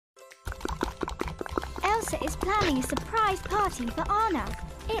Elsa is planning a surprise party for Anna.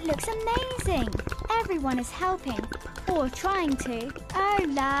 It looks amazing. Everyone is helping, or trying to. Oh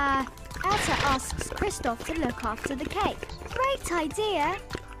la! Elsa asks Kristoff to look after the cake. Great idea!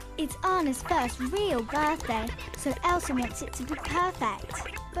 It's Anna's first real birthday, so Elsa wants it to be perfect.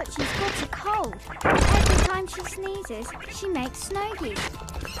 But she's got a cold. Every time she sneezes, she makes snow geese.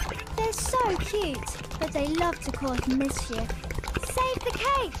 They're so cute, but they love to cause mischief. Save the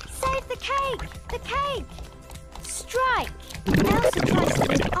cake! Save the cake! The cake! Strike! Elsa tries to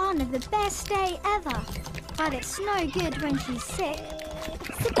give Anna the best day ever, but it's no good when she's sick.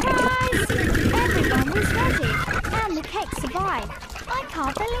 Surprise! Everyone was ready, and the cake survived. I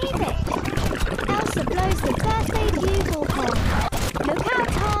can't believe it! Elsa blows the birthday bugle horn. Look out,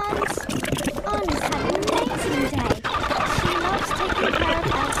 Hans!